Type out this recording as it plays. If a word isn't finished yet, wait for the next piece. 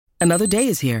Another day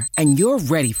is here, and you're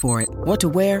ready for it. What to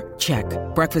wear? Check.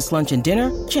 Breakfast, lunch, and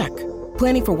dinner? Check.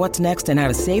 Planning for what's next and how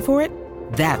to save for it?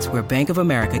 That's where Bank of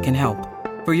America can help.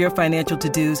 For your financial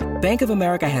to-dos, Bank of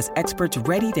America has experts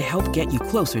ready to help get you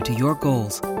closer to your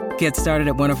goals. Get started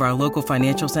at one of our local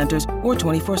financial centers or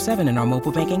 24/7 in our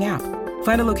mobile banking app.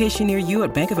 Find a location near you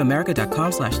at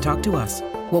bankofamerica.com/talktous.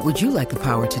 What would you like the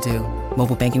power to do?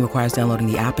 Mobile banking requires downloading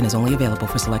the app and is only available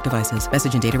for select devices.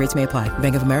 Message and data rates may apply.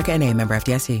 Bank of America N.A., member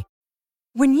FDIC.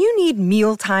 When you need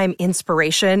mealtime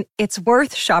inspiration, it's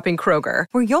worth shopping Kroger,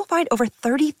 where you'll find over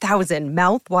 30,000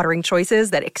 mouth-watering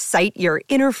choices that excite your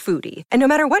inner foodie. And no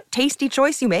matter what tasty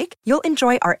choice you make, you'll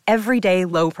enjoy our everyday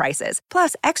low prices,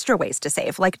 plus extra ways to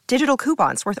save, like digital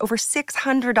coupons worth over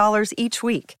 $600 each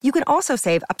week. You can also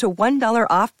save up to $1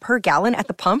 off per gallon at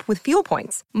the pump with fuel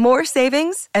points. More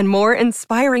savings and more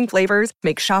inspiring flavors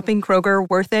make shopping Kroger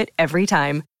worth it every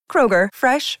time. Kroger,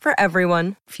 fresh for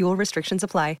everyone. Fuel restrictions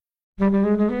apply. The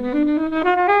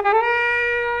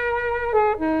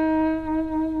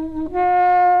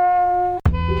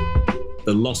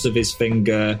loss of his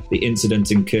finger, the incident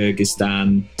in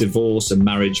Kyrgyzstan, divorce and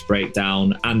marriage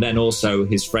breakdown, and then also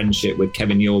his friendship with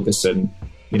Kevin Jorgensen.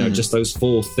 You know, just those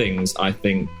four things, I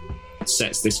think,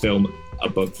 sets this film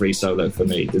above Free Solo for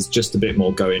me. There's just a bit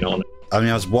more going on. I mean,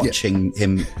 I was watching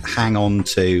him hang on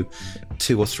to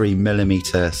 2 or 3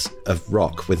 millimeters of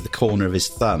rock with the corner of his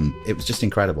thumb. It was just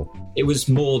incredible. It was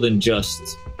more than just,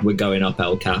 we're going up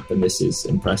El Cap and this is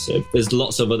impressive. There's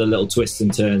lots of other little twists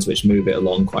and turns which move it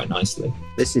along quite nicely.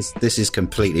 This is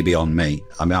completely beyond me.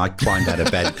 I mean, I climbed out of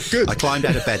bed. I climbed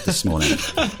out of bed this morning.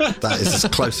 That is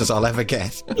as close as I'll ever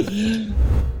get.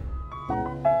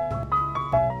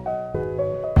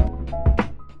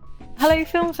 Hello,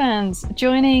 film fans.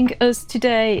 Joining us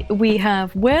today, we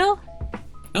have Will.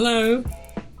 Hello.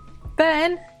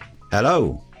 Ben.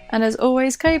 Hello. And as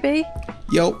always, Kobe.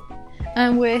 Yo.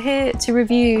 And we're here to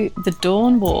review The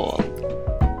Dawn Wall.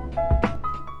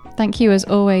 Thank you, as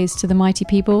always, to the mighty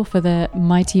people for the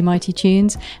mighty, mighty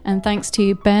tunes. And thanks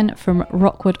to Ben from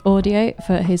Rockwood Audio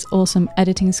for his awesome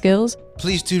editing skills.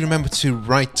 Please do remember to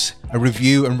write a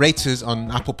review and rate us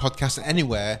on Apple Podcasts,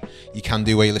 anywhere you can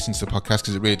do where you listen to the podcast,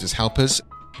 because it really does help us.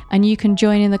 And you can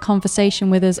join in the conversation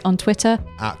with us on Twitter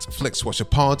at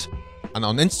FlixWatcherPod and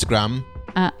on Instagram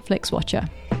at FlixWatcher.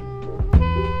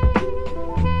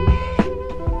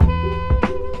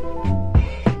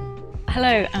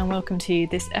 Hello and welcome to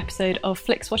this episode of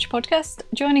FlixWatcher Podcast.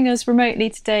 Joining us remotely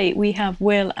today we have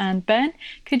Will and Ben.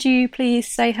 Could you please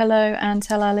say hello and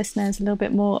tell our listeners a little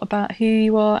bit more about who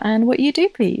you are and what you do,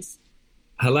 please?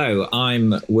 Hello,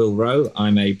 I'm Will Rowe.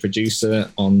 I'm a producer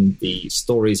on the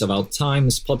Stories of Our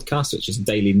Times podcast, which is a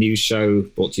daily news show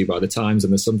brought to you by The Times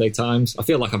and The Sunday Times. I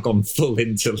feel like I've gone full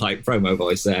into like promo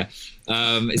voice there.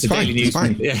 It's a daily news.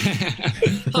 Yeah.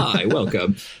 Hi,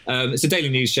 welcome. It's a daily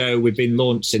news show. We've been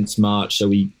launched since March, so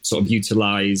we sort of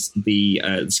utilise the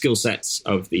skill sets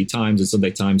of the Times and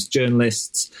Sunday Times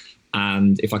journalists.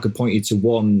 And if I could point you to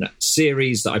one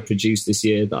series that I produced this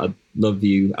year that I'd love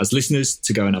you as listeners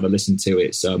to go and have a listen to,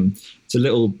 it's a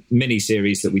little mini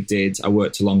series that we did. I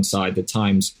worked alongside the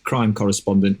Times crime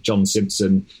correspondent John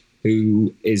Simpson,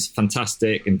 who is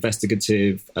fantastic,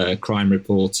 investigative crime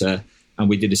reporter. And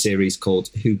we did a series called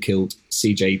Who Killed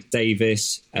CJ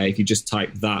Davis? If you just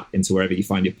type that into wherever you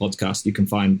find your podcast, you can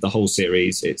find the whole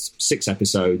series. It's 6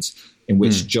 episodes in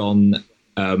which John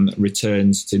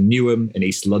returns to Newham in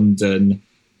East London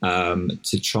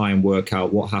to try and work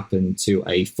out what happened to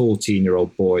a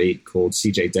 14-year-old boy called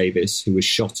CJ Davis, who was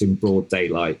shot in broad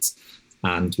daylight,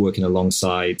 and working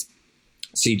alongside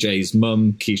CJ's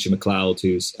mum, Keisha McLeod,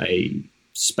 who's a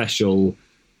special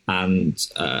and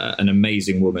an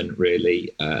amazing woman,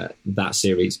 really. That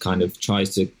series kind of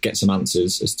tries to get some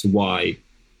answers as to why,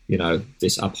 you know,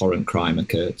 this abhorrent crime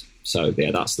occurred. So yeah,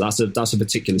 that's a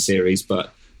particular series,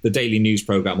 but the daily news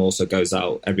program also goes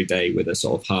out every day with a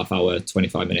sort of half-hour,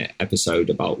 25-minute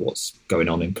episode about what's going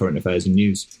on in current affairs and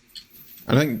news.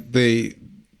 I think the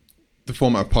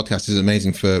format of podcast is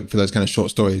amazing for those kind of short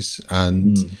stories,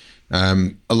 and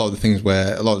a lot of the times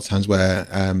where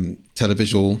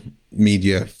televisual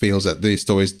media feels that the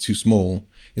story is too small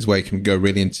is where you can go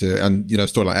really into, and you know, a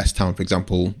story like S-Town, for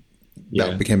example,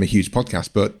 that became a huge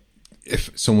podcast. But if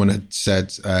someone had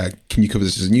said, "Can you cover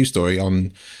this as a news story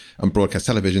on broadcast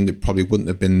television?" it probably wouldn't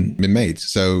have been made.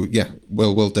 So yeah,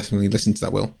 we'll definitely listen to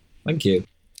that. Will, thank you.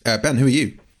 Ben, who are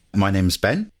you? My name's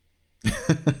Ben.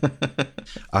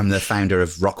 I'm the founder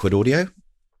of Rockwood Audio.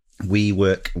 We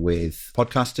work with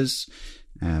podcasters,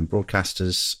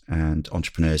 broadcasters, and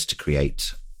entrepreneurs to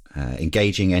create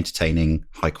engaging, entertaining,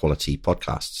 high-quality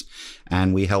podcasts.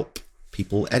 And we help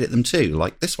people edit them too,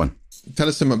 like this one. tell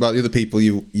us some about the other people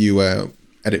you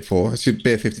edit for. So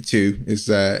Beer 52 is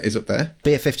up there.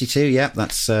 Beer 52, yeah,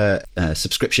 that's a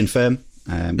subscription firm.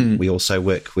 We also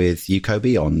work with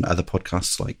UCOBE on other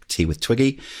podcasts like Tea with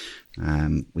Twiggy.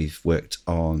 We've worked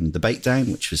on The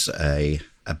Bakedown, which was a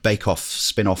Bake Off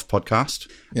spin-off podcast.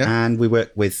 Yeah. And we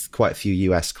work with quite a few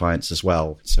US clients as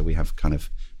well. So we have kind of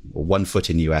 1 foot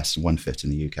in the US and 1 foot in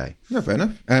the UK. Yeah, fair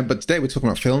enough. But today we're talking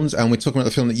about films, and we're talking about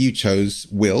the film that you chose,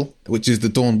 Will, which is The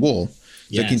Dawn Wall. So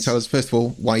yes. Can you tell us, first of all,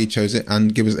 why you chose it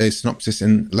and give us a synopsis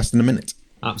in less than a minute?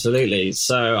 Absolutely.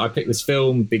 So I picked this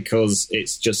film because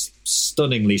it's just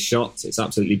stunningly shot. It's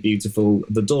absolutely beautiful.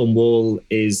 The Dawn Wall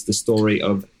is the story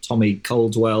of Tommy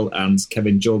Caldwell and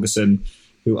Kevin Jorgensen,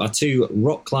 who are two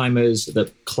rock climbers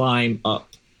that climb up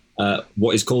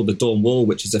what is called the Dawn Wall,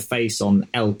 which is a face on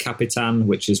El Capitan,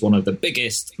 which is one of the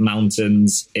biggest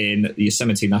mountains in the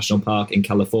Yosemite National Park in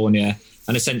California.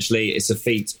 And essentially, it's a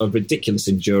feat of ridiculous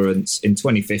endurance. In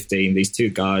 2015, these two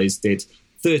guys did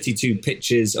 32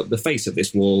 pitches up the face of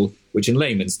this wall, which in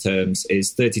layman's terms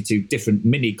is 32 different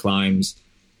mini climbs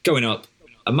going up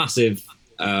a massive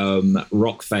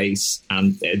rock face,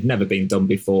 and it had never been done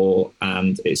before,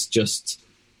 and it's just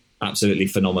absolutely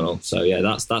phenomenal. So yeah,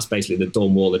 that's basically the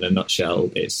Dawn Wall in a nutshell.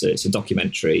 It's a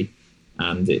documentary,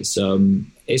 and it's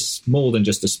more than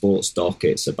just a sports doc.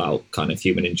 It's about kind of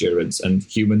human endurance and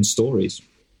human stories.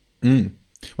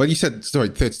 Well, you said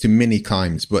 32 mini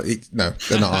climbs, but no,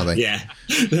 they're not, are they? Yeah,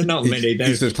 they're not mini. Each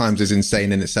of those climbs is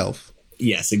insane in itself.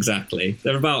 Yes, exactly.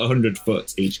 They're about 100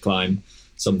 foot each climb,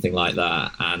 something like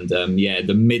that. And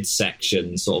the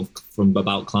midsection, sort of from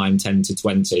about climb 10 to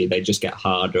 20, they just get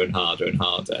harder and harder and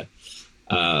harder.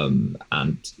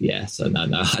 So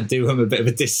no, I do them a bit of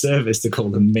a disservice to call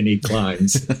them mini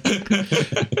climbs.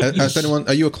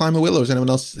 Are you a climber, Will, or has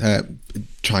anyone else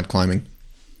tried climbing?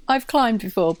 I've climbed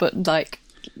before, but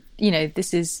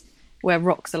this is where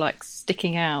rocks are like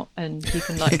sticking out and you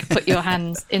can like put your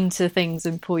hands into things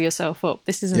and pull yourself up.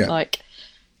 This isn't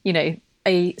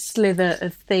a slither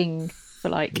of thing for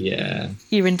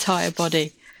your entire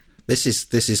body. This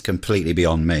is completely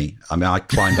beyond me. I mean, I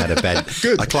climbed out of bed.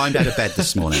 I climbed out of bed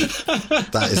this morning.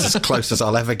 That is as close as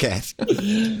I'll ever get.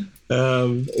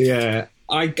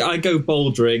 I go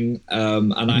bouldering,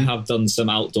 and I have done some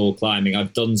outdoor climbing.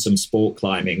 I've done some sport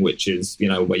climbing, which is,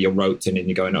 where you're roped in and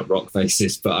you're going up rock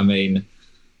faces. But I mean,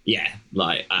 at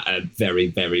a very,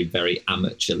 very, very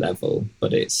amateur level.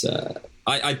 But it's,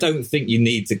 I don't think you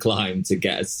need to climb to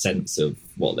get a sense of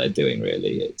what they're doing,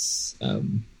 really.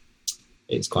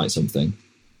 It's quite something.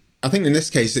 I think in this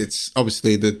case, it's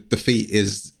obviously the feat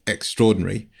is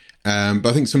extraordinary. But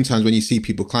I think sometimes when you see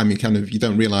people climbing, you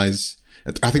don't realise.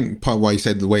 I think part of why you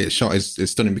said the way it's shot is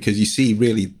stunning, because you see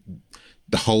really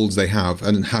the holds they have,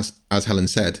 and as Helen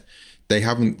said, they've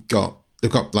got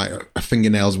like a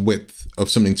fingernail's width of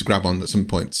something to grab on at some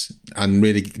points, and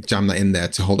really jam that in there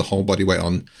to hold a whole body weight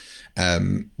on,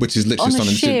 which is literally on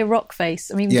a sheer rock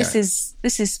face. I mean, this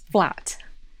is flat.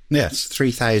 Yes,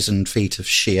 3,000 feet of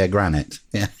sheer granite.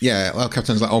 Yeah. El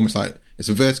Capitan's almost like it's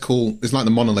a vertical. It's like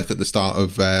the monolith at the start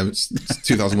of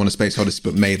 2001: A Space Odyssey,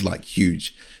 but made like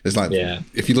huge. There's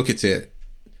if you look at it,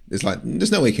 it's like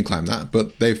there's no way you can climb that,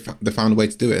 but they found a way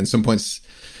to do it. And some points,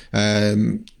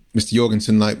 Mr.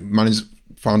 Jorgensen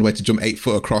found a way to jump 8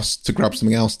 foot across to grab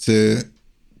something else to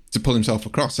pull himself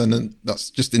across, and that's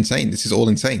just insane. This is all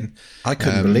insane. I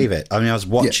couldn't believe it. I mean, I was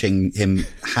watching him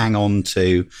hang on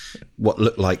to what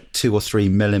looked like 2 or 3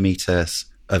 millimeters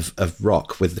of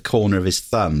rock with the corner of his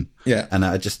thumb. Yeah, and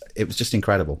it was just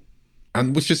incredible.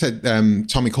 And we just said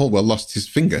Tommy Caldwell lost his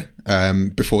finger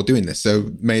before doing this, so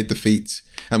made the feat.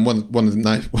 And one of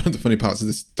the funny parts of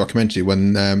this documentary,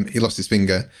 when he lost his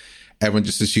finger, everyone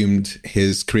just assumed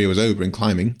his career was over in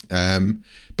climbing.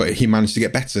 But he managed to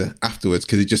get better afterwards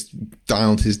because he just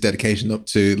dialed his dedication up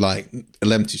to like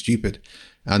 11 to stupid,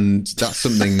 and that's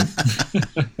something.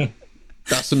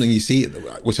 That's something you see,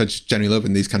 which I just generally love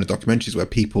in these kind of documentaries, where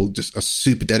people just are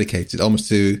super dedicated, almost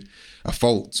to a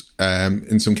fault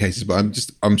in some cases.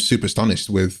 But I'm super astonished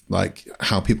with like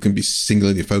how people can be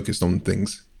singularly focused on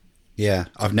things. Yeah,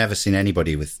 I've never seen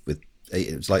anybody with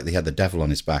it was like they had the devil on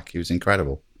his back. It was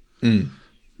incredible.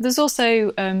 There's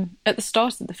also at the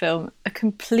start of the film a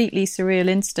completely surreal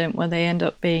incident where they end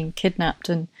up being kidnapped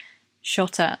and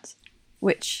shot at,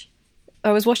 which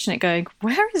I was watching it going,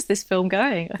 where is this film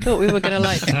going? I thought we were going to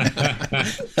like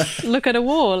look at a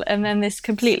wall, and then this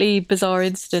completely bizarre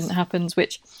incident happens,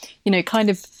 which, kind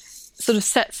of sort of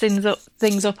sets things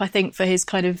up, I think, for his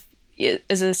kind of,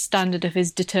 as a standard of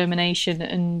his determination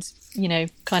and,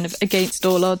 kind of against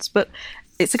all odds. But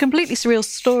it's a completely surreal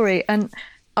story, and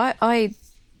I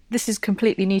this is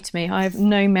completely new to me. I have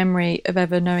no memory of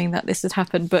ever knowing that this had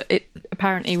happened, but it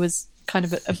apparently was kind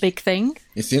of a big thing.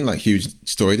 It seemed like a huge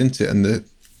story, didn't it? And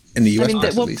in the US, I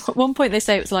mean, at one point they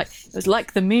say it was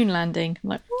like the moon landing. I'm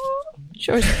like,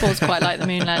 sure, it was quite like the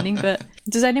moon landing, but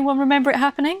does anyone remember it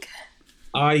happening?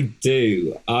 I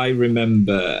do. I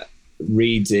remember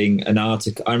reading an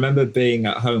article. I remember being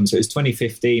at home. So it was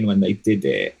 2015 when they did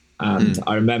it. And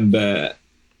I remember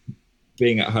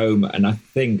being at home, and I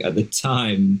think at the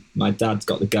time my dad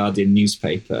got the Guardian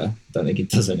newspaper. Don't think he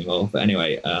does anymore. But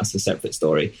anyway, that's a separate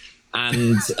story.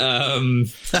 And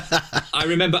I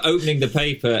remember opening the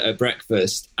paper at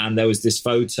breakfast, and there was this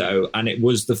photo, and it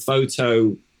was the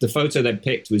photo they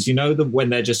picked was, when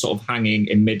they're just sort of hanging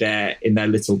in midair in their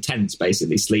little tents,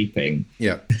 basically sleeping.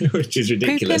 Yeah. Which is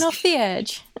ridiculous. Pooping off the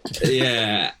edge.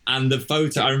 Yeah. And the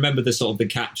photo, I remember the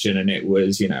caption, and it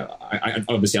was, I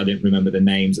obviously I didn't remember the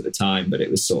names at the time, but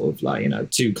it was sort of like,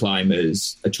 two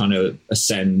climbers are trying to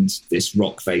ascend this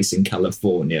rock face in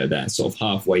California. They're sort of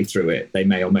halfway through it. They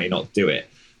may or may not do it.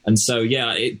 And so,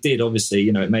 yeah, it did, obviously,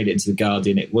 it made it into the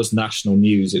Guardian. It was national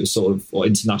news. It was or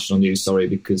international news, sorry,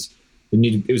 because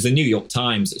it was the New York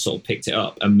Times that sort of picked it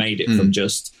up and made it from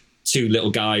just two little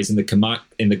guys in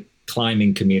the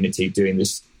climbing community doing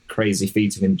this crazy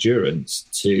feat of endurance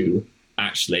to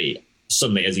actually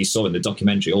suddenly, as you saw in the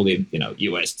documentary, all the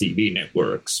US TV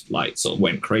networks sort of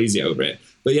went crazy over it.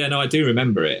 But yeah, no, I do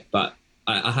remember it, but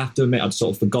I have to admit I'd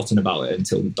sort of forgotten about it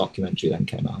until the documentary then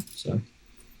came out. So,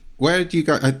 where do you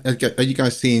guys are you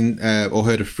guys seen or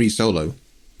heard of Free Solo?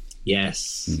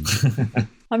 Yes,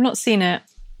 I've not seen it.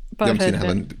 But you haven't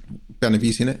seen it, Ben, have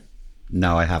you seen it?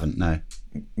 No, I haven't, no.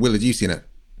 Will, have you seen it?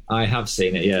 I have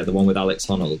seen it, yeah, the one with Alex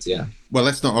Honnold, yeah. Well,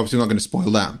 obviously not going to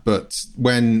spoil that, but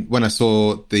when I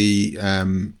saw the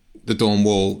Dawn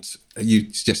Wall,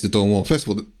 you suggested Dawn Wall. First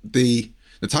of all, the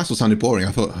title sounded boring.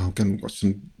 I thought, I'm going to watch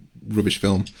some rubbish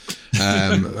film.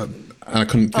 And I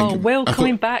couldn't think Will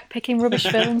coming back, picking rubbish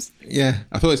films. Yeah,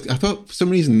 I thought for some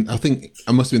reason, I think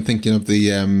I must have been thinking of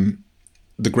the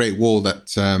Great Wall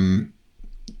that...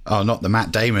 Oh, not the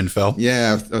Matt Damon film.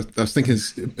 Yeah, I was thinking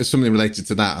it's something related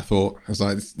to that. I was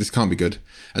like, this can't be good.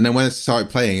 And then when it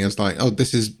started playing, I was like, oh,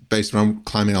 this is based around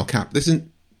climbing El Cap.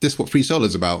 Isn't this what Free Solo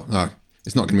is about? Oh,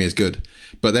 it's not going to be as good.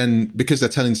 But then because they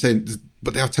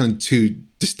are telling two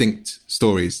distinct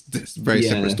stories, very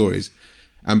separate stories,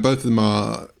 and both of them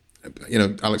are,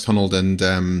 Alex Honnold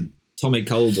and Tommy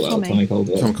Caldwell. Tommy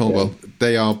Caldwell. Yeah.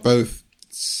 They are both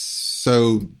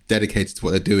so dedicated to what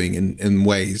they're doing in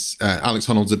ways. Alex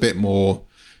Honnold's a bit more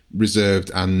reserved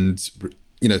and, to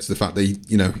the fact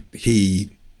that,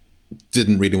 he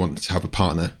didn't really want to have a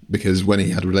partner because when he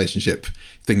had a relationship,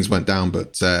 things went down.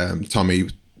 But Tommy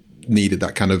needed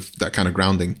that kind of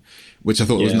grounding, which I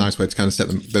thought was a nice way to kind of set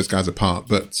those guys apart.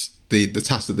 But the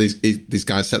task that these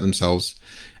guys set themselves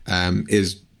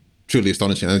is truly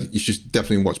astonishing. You should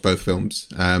definitely watch both films.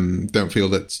 Don't feel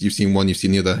that you've seen one, you've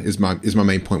seen the other. Is my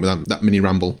main point with that mini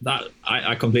ramble. That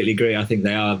I completely agree. I think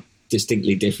they are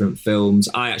distinctly different films.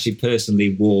 I actually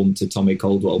personally warm to Tommy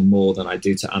Caldwell more than I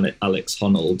do to Alex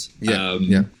Honnold.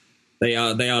 Yeah. They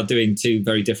are doing two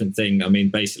very different things. I mean,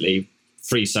 basically,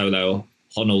 Free Solo,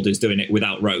 Honnold is doing it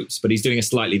without ropes, but he's doing a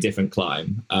slightly different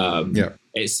climb.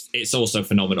 It's also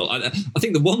phenomenal. I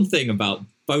think the one thing about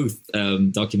both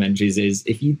documentaries is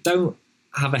if you don't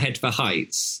have a head for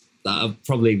heights, that I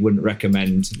probably wouldn't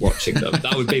recommend watching them.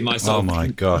 That would be my one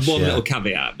little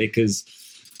caveat because,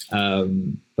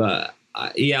 but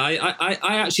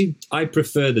I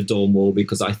prefer the Dawn Wall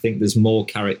because I think there's more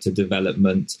character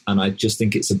development and I just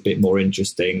think it's a bit more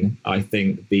interesting. I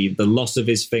think the loss of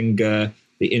his finger,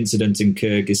 the incident in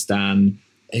Kyrgyzstan,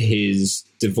 his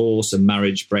divorce and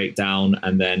marriage breakdown,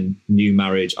 and then new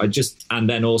marriage. And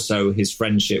then also his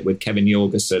friendship with Kevin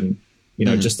Jorgeson.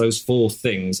 Just those four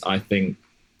things I think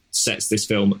sets this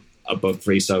film above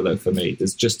Free Solo for me.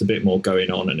 There's just a bit more going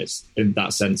on, and it's in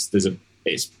that sense there's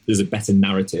a better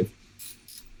narrative.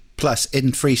 Plus,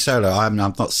 in Free Solo, I've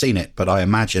not seen it, but I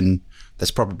imagine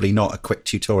there's probably not a quick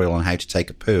tutorial on how to take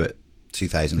a poo at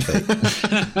 2,000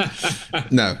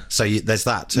 feet. No. So there's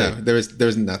that too. No, there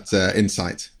isn't that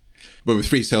insight. But with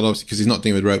Free Solo, obviously, because he's not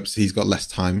dealing with ropes, he's got less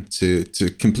time to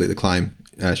complete the climb,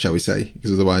 shall we say?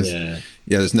 Because otherwise,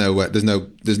 there's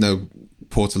no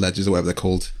portal ledges or whatever they're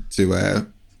called to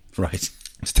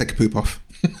take a poop off.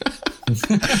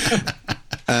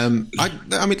 I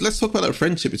mean, let's talk about that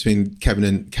friendship between Kevin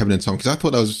and Tom, because I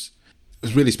thought that was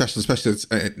really special, especially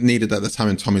needed at the time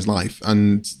in Tommy's life.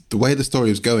 And the way the story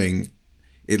was going,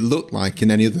 it looked like in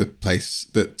any other place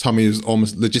that Tommy was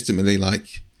almost legitimately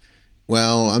like,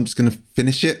 well, I'm just going to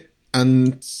finish it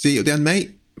and see you at the end,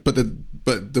 mate. But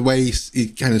but the way he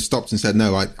kind of stopped and said,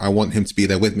 no, I want him to be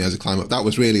there with me as I climb up, that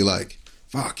was really like,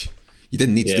 fuck, you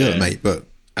didn't need to do it, mate. But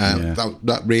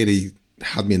that really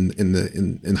had me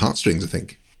in heartstrings, I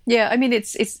think. Yeah, I mean,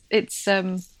 it's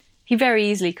he very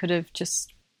easily could have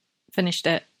just finished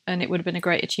it and it would have been a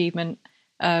great achievement.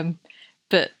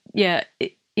 But yeah,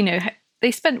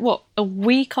 they spent, a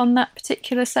week on that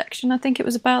particular section? I think it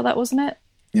was about that, wasn't it?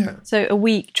 Yeah. So a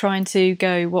week trying to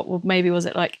go, maybe was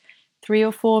it like 3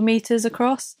 or 4 meters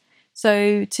across?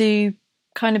 So to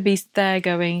kind of be there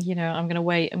going, I'm going to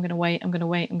wait, I'm going to wait, I'm going to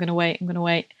wait, I'm going to wait, I'm going to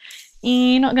wait.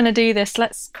 You're not going to do this.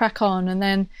 Let's crack on. And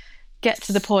then get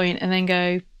to the point and then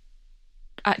go,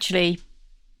 actually,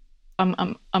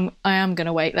 I am going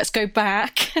to wait. Let's go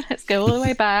back. Let's go all the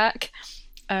way back.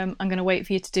 I'm going to wait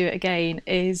for you to do it again.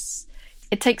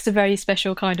 It takes a very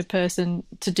special kind of person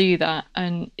to do that.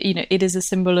 And, it is a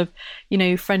symbol of,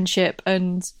 friendship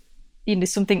and,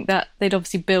 something that they'd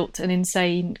obviously built an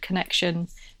insane connection,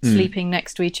 sleeping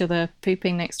next to each other,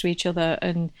 pooping next to each other,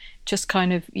 and just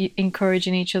kind of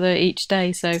encouraging each other each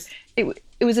day. So it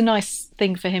was a nice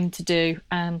thing for him to do.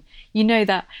 And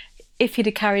that if he'd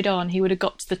have carried on, he would have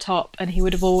got to the top and he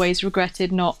would have always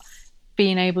regretted not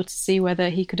being able to see whether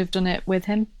he could have done it with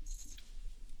him.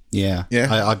 Yeah.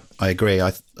 I agree.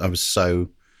 I was so...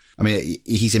 I mean,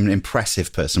 he's an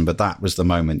impressive person, but that was the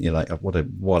moment you're like, what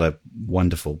a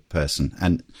wonderful person.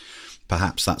 And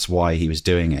perhaps that's why he was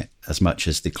doing it as much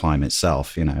as the climb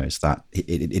itself, is that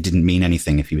it didn't mean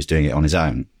anything if he was doing it on his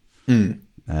own.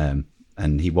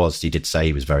 And he did say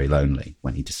he was very lonely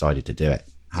when he decided to do it.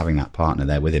 Having that partner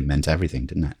there with him meant everything,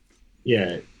 didn't it?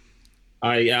 Yeah,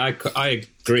 I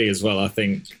agree as well. I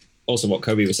think also what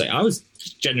Kobe was saying, I was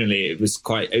genuinely, it was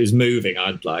moving.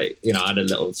 I had a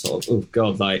little sort of, oh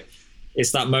God, like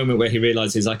it's that moment where he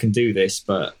realizes I can do this,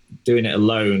 but doing it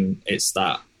alone, it's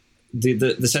that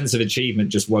the sense of achievement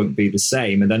just won't be the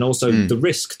same. And then also the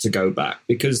risk to go back,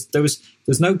 because there's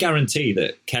no guarantee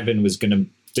that Kevin was going to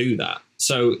do that.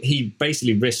 So he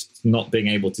basically risked not being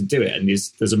able to do it. And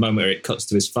there's a moment where it cuts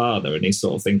to his father and he's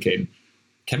sort of thinking,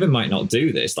 Kevin might not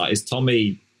do this. Like, is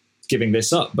Tommy giving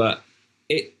this up? But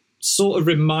it sort of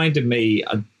reminded me,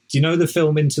 do you know the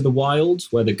film Into the Wild,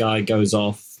 where the guy goes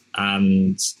off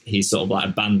and he sort of like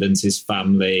abandons his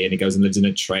family and he goes and lives in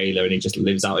a trailer and he just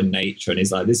lives out in nature and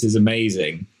he's like, this is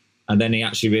amazing. And then he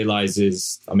actually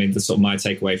realizes, I mean, the sort of my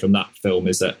takeaway from that film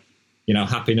is that,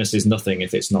 happiness is nothing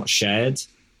if it's not shared.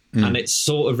 And it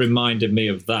sort of reminded me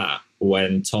of that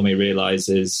when Tommy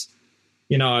realizes,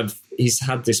 he's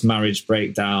had this marriage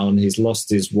breakdown. He's lost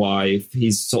his wife.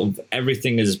 He's sort of,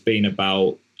 everything has been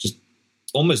about just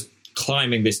almost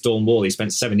climbing this dawn wall. He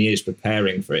spent 7 years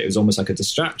preparing for it. It was almost like a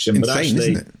distraction. Insane, but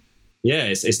actually, isn't it? Yeah,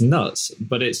 it's nuts.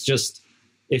 But it's just,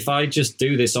 if I just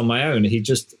do this on my own,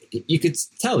 you could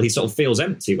tell he sort of feels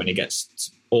empty when he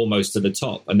gets almost to the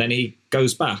top. And then he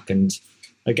goes back. And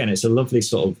again, it's a lovely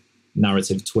sort of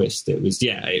narrative twist. It was,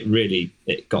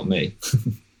 it got me.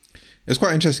 It was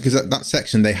quite interesting because that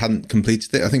section, they hadn't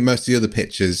completed it. I think most of the other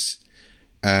pictures,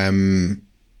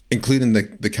 including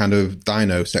the kind of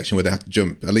dyno section where they have to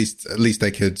jump, at least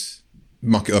they could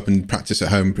mock it up and practice at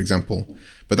home, for example.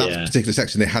 But that particular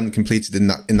section they hadn't completed in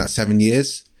that 7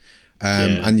 years.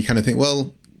 And you kind of think,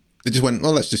 well, they just went,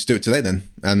 well, let's just do it today then,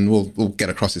 and we'll get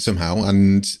across it somehow.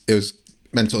 And it was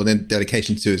mental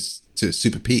dedication to its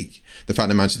super peak. The fact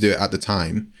they managed to do it at the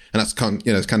time, and that's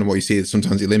it's kind of what you see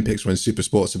sometimes the Olympics when super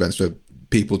sports events where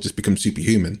people just become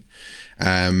superhuman.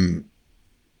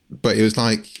 But it was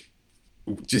like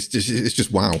it's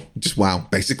just wow,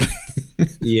 basically.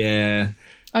 Yeah,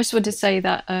 I just wanted to say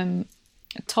that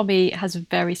Tommy has a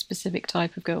very specific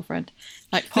type of girlfriend.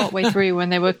 Like partway through when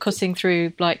they were cutting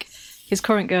through like his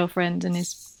current girlfriend and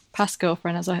his past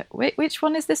girlfriend, I was like, wait, which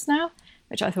one is this now?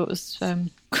 Which I thought was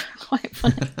quite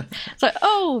funny. It's like,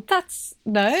 oh,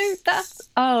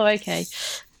 okay.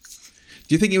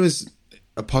 Do you think it was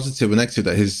a positive or negative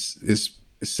that his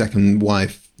second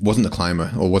wife wasn't a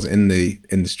climber or wasn't in the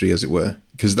industry, as it were?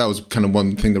 Because that was kind of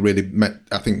one thing that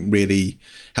really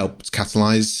helped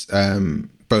catalyze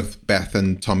both Beth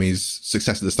and Tommy's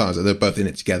success at the start. That they're both in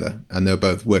it together and they're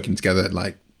both working together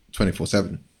like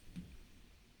 24/7.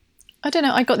 I don't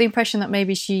know. I got the impression that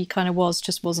maybe she kind of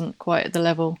wasn't quite at the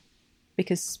level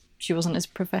because she wasn't as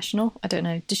professional. I don't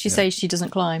know. Did she say she doesn't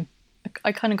climb?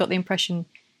 I kind of got the impression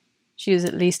she was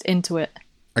at least into it.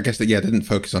 I guess that, they didn't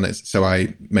focus on it. So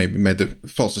I maybe made the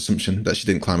false assumption that she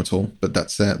didn't climb at all. But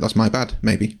that's my bad,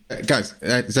 maybe. Guys,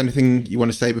 is there anything you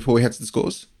want to say before we head to the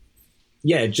scores?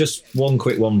 Yeah, just one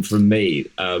quick one from me.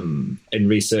 In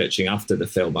researching after the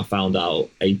film, I found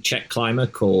out a Czech climber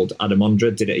called Adam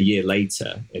Ondra did it a year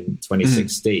later in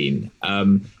 2016.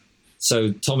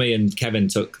 So Tommy and Kevin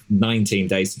took 19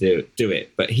 days to do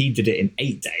it, but he did it in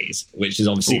 8 days, which is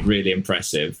obviously really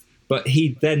impressive. But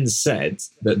he then said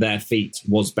that their feat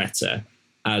was better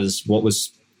as what was,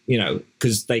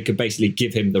 because they could basically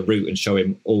give him the route and show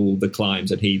him all the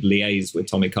climbs, and he liaised with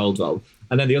Tommy Caldwell.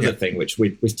 And then the other thing, which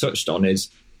we've touched on, is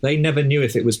they never knew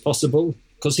if it was possible.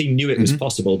 Because he knew it was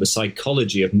possible, the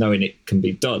psychology of knowing it can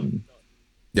be done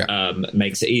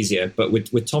makes it easier. But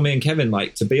with Tommy and Kevin,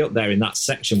 like, to be up there in that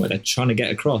section where they're trying to get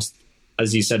across,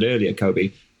 as you said earlier,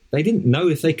 Kobe, they didn't know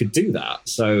if they could do that.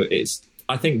 So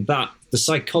I think that the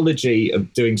psychology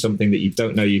of doing something that you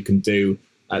don't know you can do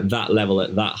at that level,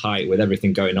 at that height, with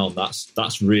everything going on,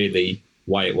 that's really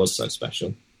why it was so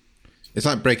special. It's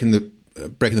like breaking the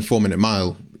 4-minute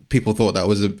mile. People thought that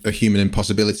was a human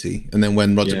impossibility, and then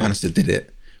when Roger Bannister did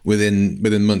it,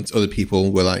 within months, other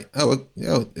people were like, "Oh,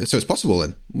 so it's possible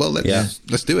then. Well,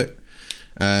 let's do it."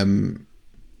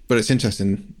 But it's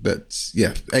interesting that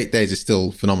 8 days is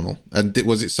still phenomenal. And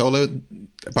was it solo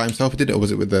by himself? He did it, or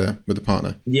was it with a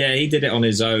partner? Yeah, he did it on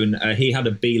his own. He had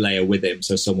a belayer with him,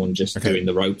 so someone just doing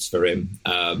the ropes for him.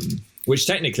 Which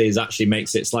technically actually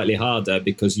makes it slightly harder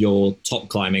because you're top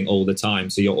climbing all the time,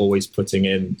 so you're always putting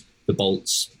in the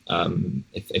bolts,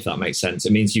 if that makes sense.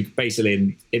 It means you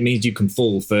can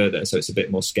fall further, so it's a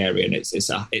bit more scary, and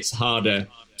it's harder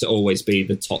to always be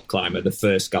the top climber, the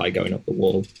first guy going up the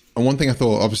wall. And one thing I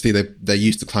thought, obviously they're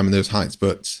used to climbing those heights,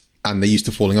 and they're used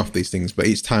to falling off these things, but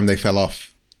each time they fell off,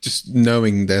 just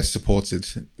knowing they're supported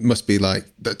must be like,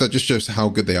 that just shows how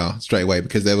good they are straight away,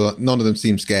 because none of them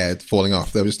seemed scared falling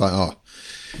off. They were just like, oh,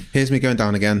 here's me going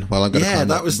down again. Well, I'm going to climb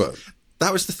that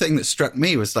was the thing that struck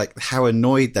me, was like how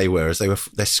annoyed they were, as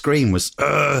their scream was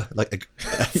like a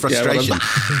frustration,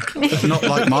 not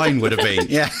like mine would have been.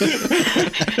 Yeah,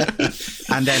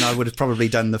 and then I would have probably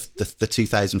done the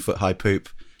 2,000-foot high poop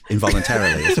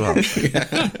involuntarily as well.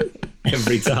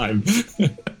 Every time.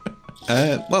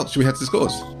 Well, should we head to the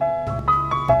scores?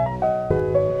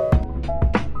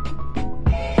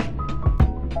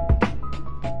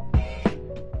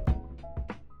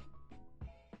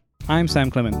 I'm Sam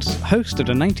Clements, host of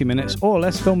the 90 Minutes or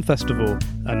Less Film Festival,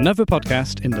 another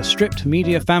podcast in the Stripped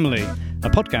Media family, a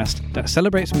podcast that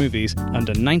celebrates movies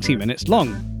under 90 minutes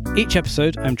long. Each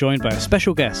episode, I'm joined by a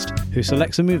special guest who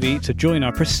selects a movie to join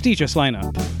our prestigious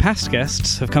lineup. Past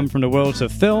guests have come from the worlds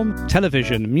of film,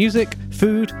 television, music,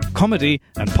 food, comedy,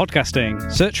 and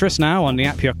podcasting. Search for us now on the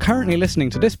app you're currently listening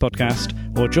to this podcast,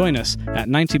 or join us at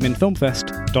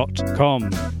 90minfilmfest.com.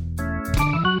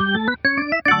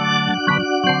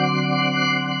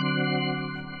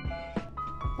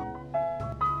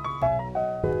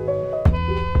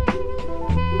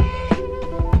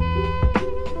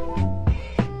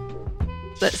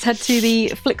 Let's head to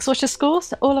the FlixWatcher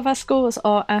scores. All of our scores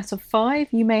are out of 5.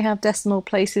 You may have decimal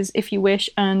places if you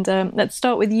wish. And let's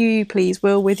start with you, please,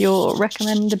 Will, with your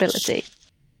recommendability.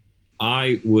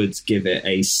 I would give it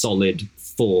a solid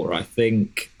 4, I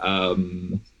think.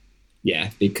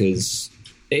 Because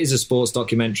it is a sports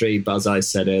documentary, but as I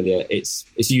said earlier, it's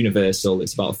universal.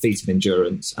 It's about a feat of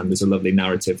endurance, and there's a lovely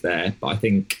narrative there. But I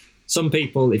think some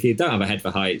people, if you don't have a head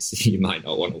for heights, you might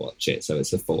not want to watch it. So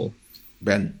it's a 4.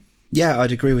 Ben? Yeah,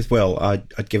 I'd agree with Will.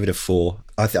 I'd give it a 4.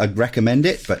 I'd recommend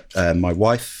it, but my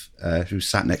wife, who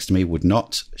sat next to me, would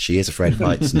not. She is afraid of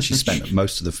heights, and she spent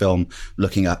most of the film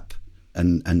looking up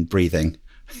and breathing.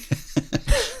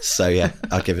 So yeah,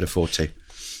 I'd give it a 4 too.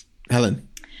 Helen?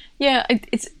 Yeah,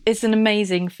 it's an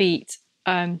amazing feat,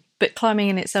 but climbing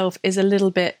in itself is a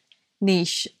little bit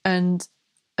niche, and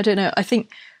I don't know. I think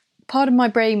part of my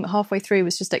brain halfway through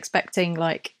was just expecting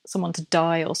like someone to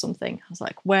die or something. I was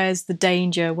like, where's the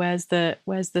danger? Where's the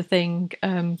thing?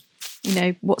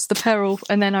 What's the peril?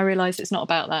 And then I realised it's not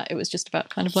about that. It was just about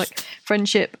kind of like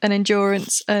friendship and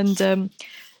endurance. And I'm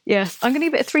going to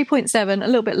give it a 3.7, a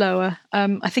little bit lower.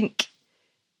 I think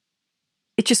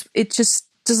it just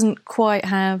doesn't quite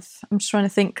have. I'm just trying to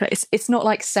think. It's not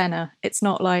like Senna. It's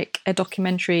not like a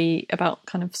documentary about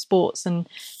kind of sports and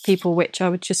people, which I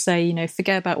would just say,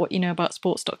 forget about what you know about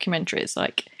sports documentaries.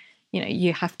 Like,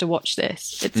 you have to watch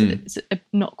this. It's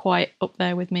not quite up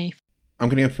there with me. I'm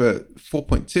going to go for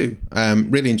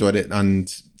 4.2. Really enjoyed it,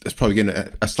 and it's probably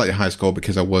getting a slightly higher score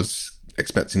because I was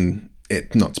expecting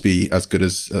it not to be as good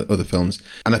as other films.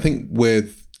 And I think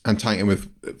and tying it with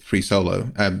Free Solo,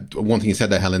 one thing you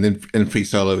said there, Helen, in Free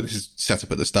Solo, this is set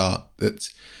up at the start, that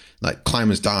like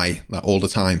climbers die like all the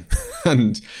time.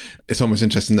 And it's almost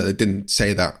interesting that they didn't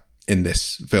say that in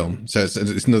this film. So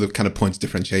it's another kind of point of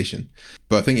differentiation.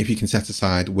 But I think if you can set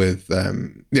aside with,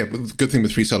 the good thing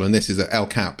with Free Solo in this is that El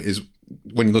Cap is,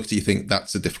 when you look at it, you think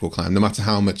that's a difficult climb. No matter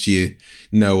how much you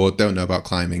know or don't know about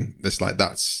climbing, it's like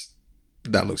that's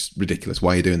that looks ridiculous.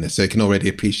 Why are you doing this? So you can already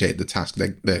appreciate the task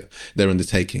that they're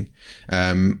undertaking.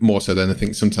 More so than I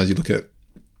think sometimes you look at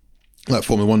like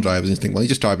Formula One drivers and think, well, you're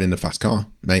just driving in a fast car,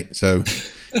 mate. So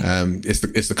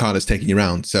it's the car that's taking you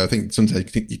around. So I think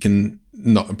sometimes you can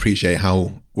not appreciate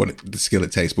the skill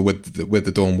it takes. But with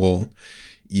the Dawn Wall,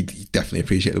 you definitely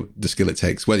appreciate the skill it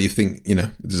takes. Whether you think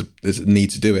there's a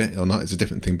need to do it or not, it's a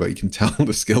different thing. But you can tell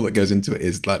the skill that goes into it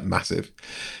is like massive.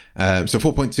 So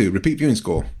 4.2 repeat viewing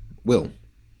score. Will.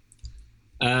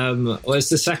 Well, it's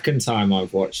the second time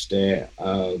I've watched it.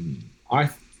 I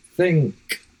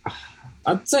think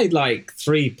I'd say like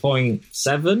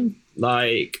 3.7.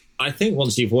 Like, I think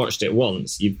once you've watched it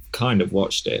once, you've kind of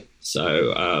watched it.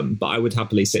 So, but I would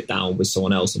happily sit down with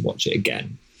someone else and watch it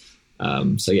again.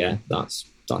 So yeah, that's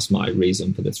my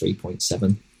reason for the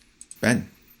 3.7. Ben.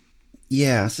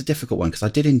 Yeah, it's a difficult one because I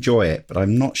did enjoy it, but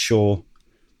I'm not sure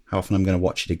how often I'm going to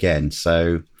watch it again.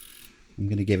 So I'm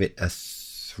going to give it a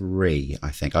 3. I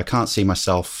think I can't see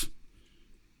myself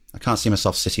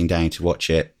sitting down to watch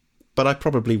it, but I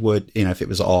probably would. If it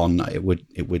was on, it would.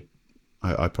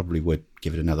 I probably would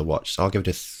give it another watch. So I'll give it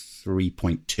a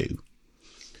 3.2.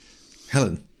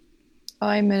 Helen.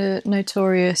 I'm a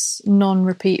notorious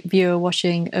non-repeat viewer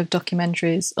watching of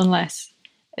documentaries unless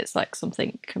it's like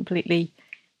something completely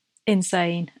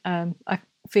insane. I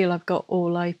feel I've got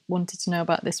all I wanted to know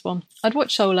about this one. I'd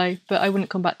watch Solo, but I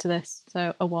wouldn't come back to this.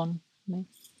 So a 1 for me.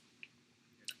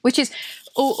 Which is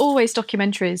always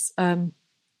documentaries. I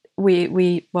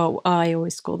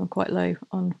always score them quite low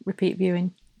on repeat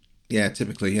viewing. Yeah,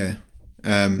 typically, yeah.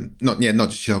 Not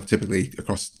just yourself. Typically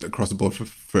across the board for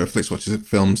Flix watchers of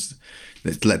films,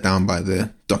 it's let down by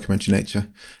the documentary nature.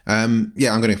 I'm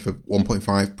going for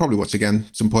 1.5. Probably watch again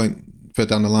at some point further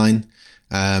down the line,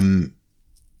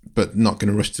 but not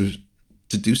going to rush to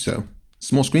do so.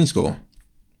 Small screen score.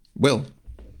 Will.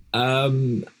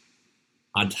 I'd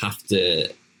have to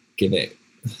give it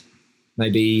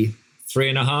maybe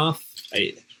 3.5.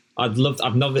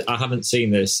 I haven't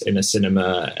seen this in a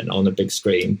cinema and on a big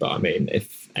screen, but I mean,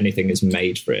 if anything is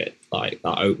made for it, like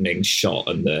that opening shot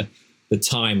and the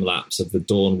time lapse of the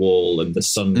Dawn Wall and the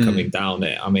sun coming down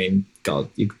it, I mean, God,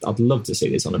 I'd love to see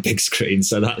this on a big screen.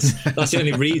 So that's the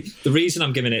only the reason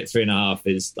I'm giving it 3.5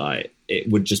 is like it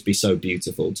would just be so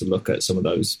beautiful to look at some of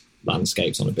those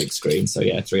landscapes on a big screen. So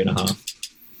yeah, 3.5.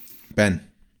 Ben.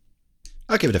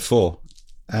 I'll give it a 4.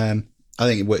 I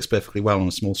think it works perfectly well on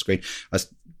a small screen. I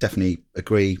definitely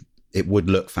agree it would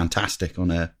look fantastic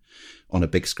on a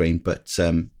big screen, but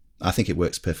I think it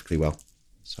works perfectly well.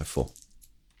 So 4.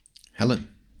 Helen.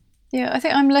 Yeah, I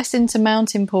think I'm less into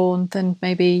mountain porn than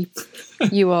maybe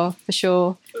you are, for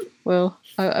sure. Well,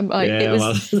 I'm like, yeah, it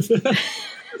was...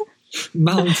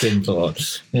 mountain porn.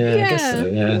 Yeah, I guess so,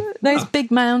 yeah. Those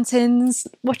big mountains,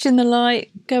 watching the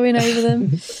light going over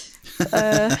them.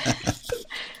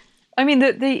 I mean,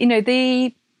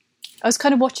 I was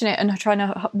kind of watching it and trying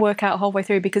to work out halfway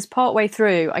through, because partway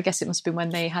through, I guess it must have been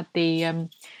when they had the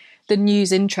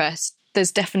news interest,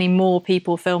 there's definitely more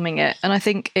people filming it. And I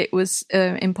think it was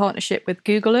in partnership with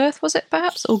Google Earth, was it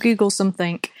perhaps? Or Google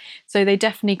something. So they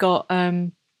definitely got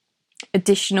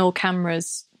additional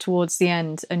cameras towards the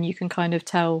end, and you can kind of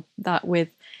tell that with,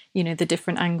 the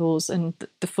different angles and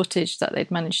the footage that they'd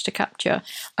managed to capture.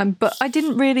 But I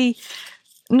didn't really...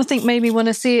 Nothing made me want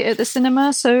to see it at the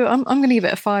cinema, so I'm going to give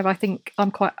it a 5. I think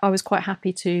I was quite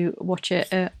happy to watch it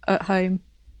at home.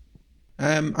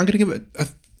 I'm going to give it a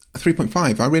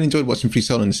 3.5. I really enjoyed watching Free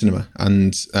Solo in the cinema,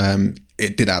 and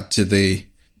it did add to the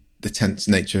tense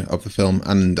nature of the film.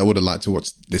 And I would have liked to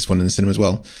watch this one in the cinema as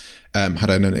well, had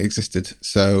I known it existed.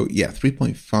 So yeah,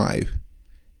 3.5.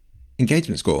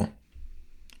 Engagement score.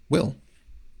 Will.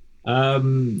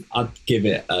 I'd give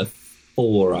it a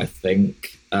 4. I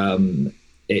think.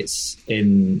 It's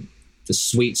in the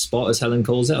sweet spot, as Helen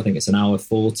calls it. I think it's an hour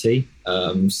 40.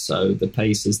 So the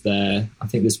pace is there. I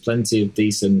think there's plenty of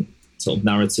decent sort of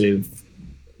narrative.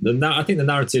 I think the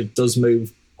narrative does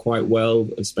move quite well,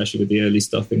 especially with the early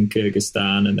stuff in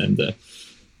Kyrgyzstan, and then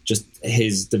just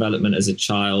his development as a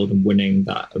child and winning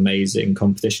that amazing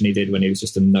competition he did when he was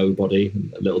just a nobody,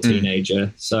 a little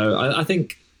teenager. So I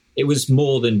think it was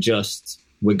more than just...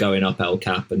 we're going up El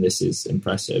Cap and this is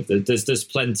impressive. There's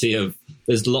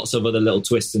there's lots of other little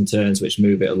twists and turns which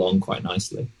move it along quite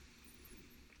nicely.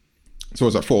 So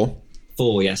was that 4?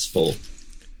 4, yes, 4.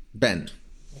 Ben.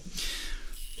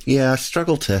 Yeah, I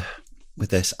struggled with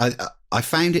this. I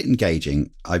found it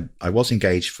engaging. I was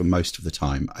engaged for most of the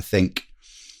time. I think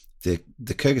the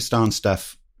Kyrgyzstan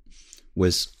stuff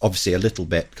was obviously a little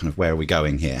bit kind of, where are we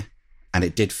going here? And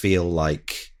it did feel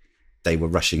like they were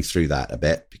rushing through that a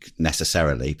bit,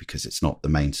 necessarily, because it's not the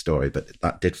main story, but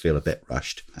that did feel a bit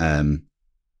rushed.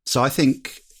 So I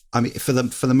think, for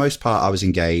the most part, I was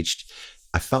engaged.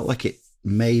 I felt like it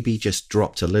maybe just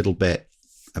dropped a little bit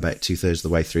about 2/3 of the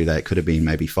way through there. It could have been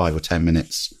maybe 5 or 10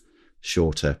 minutes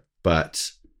shorter,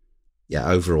 but yeah,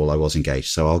 overall I was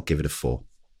engaged. So I'll give it a 4.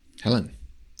 Helen?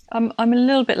 I'm a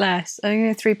little bit less. I'm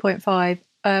going 3.5.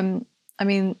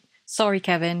 Sorry,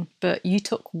 Kevin, but you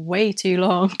took way too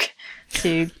long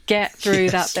to get through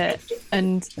that bit.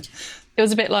 And it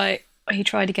was a bit like, he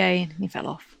tried again and he fell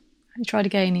off. He tried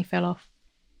again and he fell off.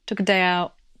 Took a day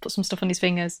out, put some stuff on his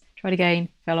fingers, tried again,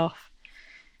 fell off.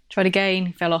 Tried again,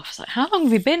 he fell off. It's like, how long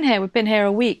have we been here? We've been here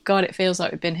a week. God, it feels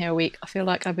like we've been here a week. I feel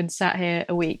like I've been sat here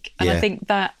a week. And I think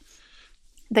that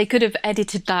they could have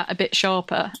edited that a bit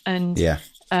sharper and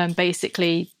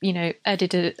basically,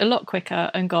 edited it a lot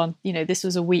quicker and gone, this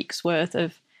was a week's worth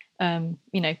of,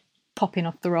 popping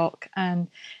off the rock, and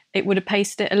it would have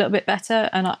paced it a little bit better.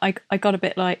 And I got a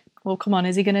bit like, well, come on,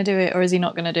 is he going to do it or is he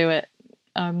not going to do it?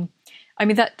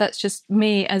 That's just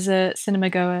me as a cinema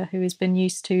goer who has been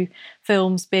used to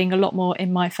films being a lot more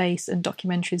in my face and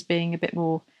documentaries being a bit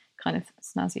more kind of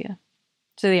snazzier.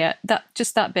 So yeah, that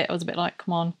bit I was a bit like,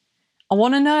 come on, I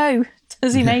want to know,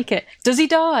 does he make it? Does he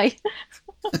die?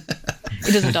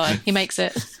 He doesn't die. He makes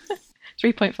it.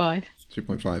 3.5.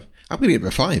 3.5. I'm going to give it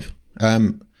a 5.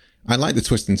 I like the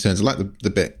twists and turns. I like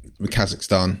the bit with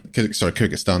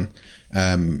Kyrgyzstan.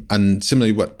 And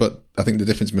similarly, but I think the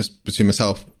difference between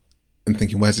myself and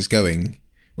thinking, where's this going,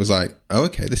 was like, oh,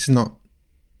 okay, this is not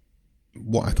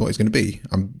what I thought it was going to be.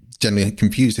 I'm generally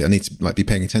confused here. I need to be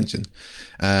paying attention.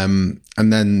 And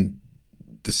then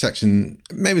the section,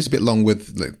 maybe it's a bit long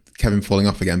with Kevin falling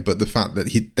off again, but the fact that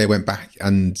they went back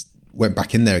in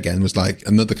there again was like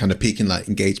another kind of peak in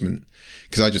engagement.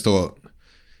 Because I just thought,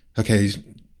 okay,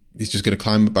 he's just going to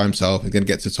climb by himself. He's going to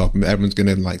get to the top and everyone's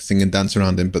going to sing and dance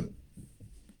around him. But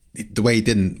the way he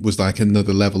didn't was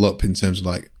another level up in terms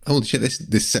of holy shit,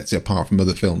 this sets it apart from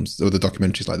other films, other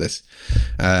documentaries like this.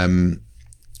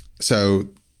 So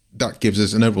that gives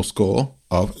us an overall score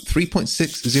of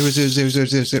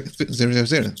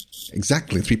 3.6000000.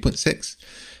 Exactly, 3.6.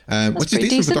 Which is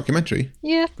decent for a documentary.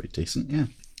 Yeah. Pretty decent, yeah.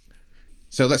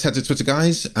 So let's head to Twitter,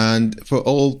 guys. And for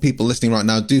all people listening right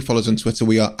now, do follow us on Twitter.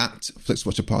 We are at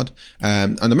FlixWatcherPod.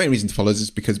 And the main reason to follow us is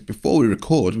because before we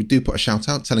record, we do put a shout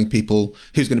out telling people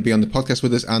who's going to be on the podcast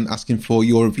with us and asking for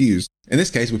your reviews. In this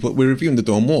case, we're reviewing The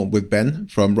Dawn War with Ben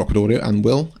from Rockwood Audio and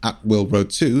Will at Will Road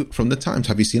 2 from The Times.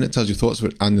 Have you seen it? Tells your thoughts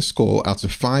and the score out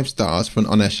of 5 stars for an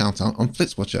on-air shout out on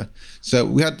FlixWatcher. So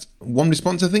we had one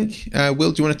response, I think.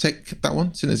 Will, do you want to take that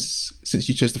one since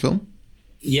you chose the film?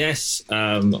 Yes,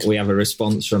 we have a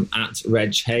response from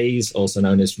 @RegHayes, also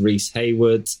known as Reese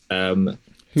Hayward.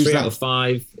 Who's 3 that? out of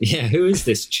 5. Yeah, who is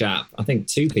this chap? I think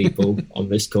 2 people on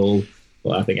this call.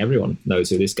 Well, I think everyone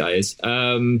knows who this guy is.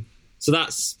 So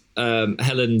that's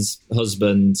Helen's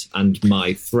husband and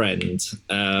my friend.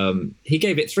 He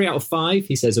gave it 3 out of 5.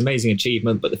 He says, amazing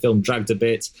achievement, but the film dragged a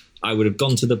bit. I would have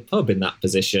gone to the pub in that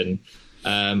position,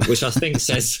 which I think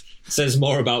says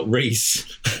more about Reese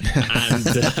and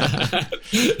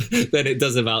than it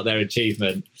does about their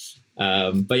achievement.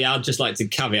 But yeah, I'd just like to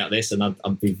caveat this, and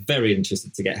I'd be very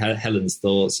interested to get Helen's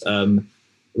thoughts.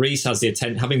 Reese has the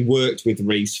having worked with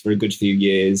Reese for a good few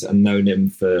years and known him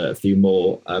for a few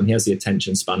more, he has the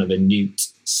attention span of a newt.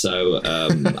 So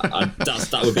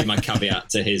that would be my caveat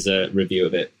to his review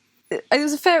of it. It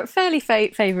was a fairly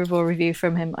favourable review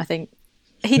from him, I think.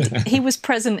 He was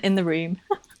present in the room.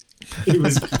 He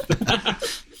was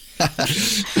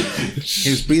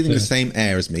breathing the same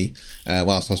air as me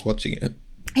whilst I was watching it.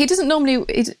 He doesn't normally.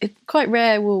 It's quite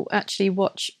rare. We'll actually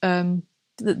watch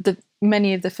the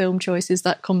many of the film choices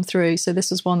that come through. So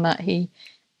this was one that he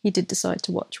did decide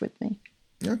to watch with me.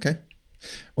 Okay.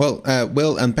 Well,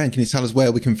 Will and Ben, can you tell us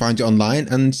where we can find you online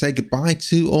and say goodbye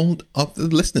to all of the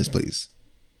listeners, please?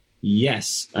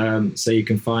 Yes, so you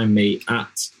can find me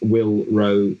at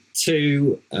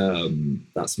WillRow2.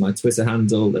 That's my Twitter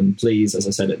handle. And please, as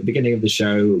I said at the beginning of the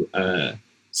show,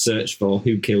 search for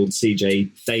Who Killed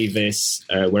CJ Davis,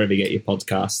 wherever you get your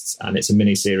podcasts. And it's a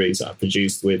mini-series that I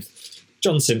produced with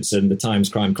John Simpson, the Times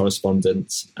crime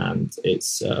correspondent. And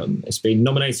it's been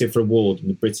nominated for an award in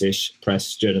the British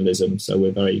Press Journalism. So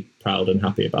we're very proud and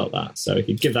happy about that. So if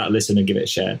you give that a listen and give it a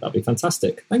share, that'd be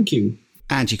fantastic. Thank you.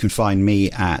 And you can find me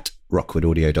at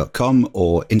rockwoodaudio.com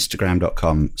or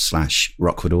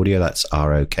instagram.com/rockwoodaudeo. That's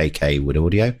ROKK Wood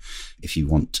Audio. If you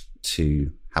want to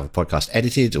have a podcast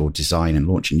edited or design and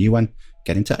launch a new one,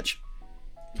 get in touch.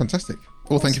 Fantastic.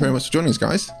 Well, thank you very much for joining us,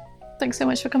 guys. Thanks so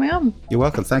much for coming on. You're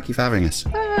welcome. Thank you for having us.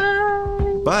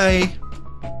 Bye. Bye.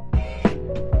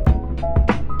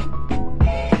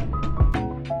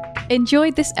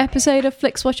 Enjoyed this episode of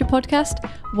FlixWatcher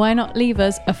Podcast? Why not leave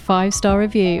us a 5-star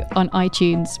review on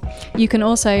iTunes? You can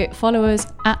also follow us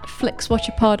at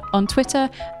FlixWatcherPod on Twitter,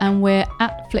 and we're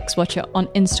at FlixWatcher on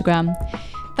Instagram.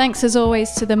 Thanks as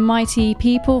always to the mighty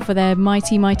people for their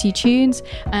mighty tunes,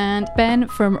 and Ben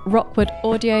from Rockwood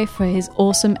Audio for his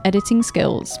awesome editing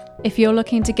skills. If you're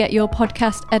looking to get your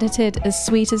podcast edited as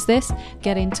sweet as this,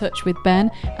 get in touch with Ben,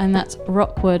 and that's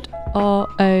Rockwood,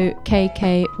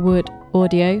 ROKK Wood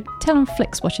Audio. Tell them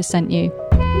FlixWatcher sent you.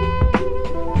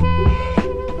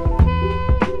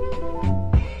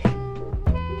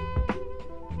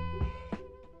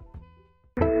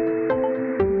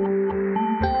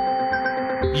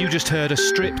 You just heard a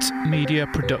Stripped Media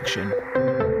production.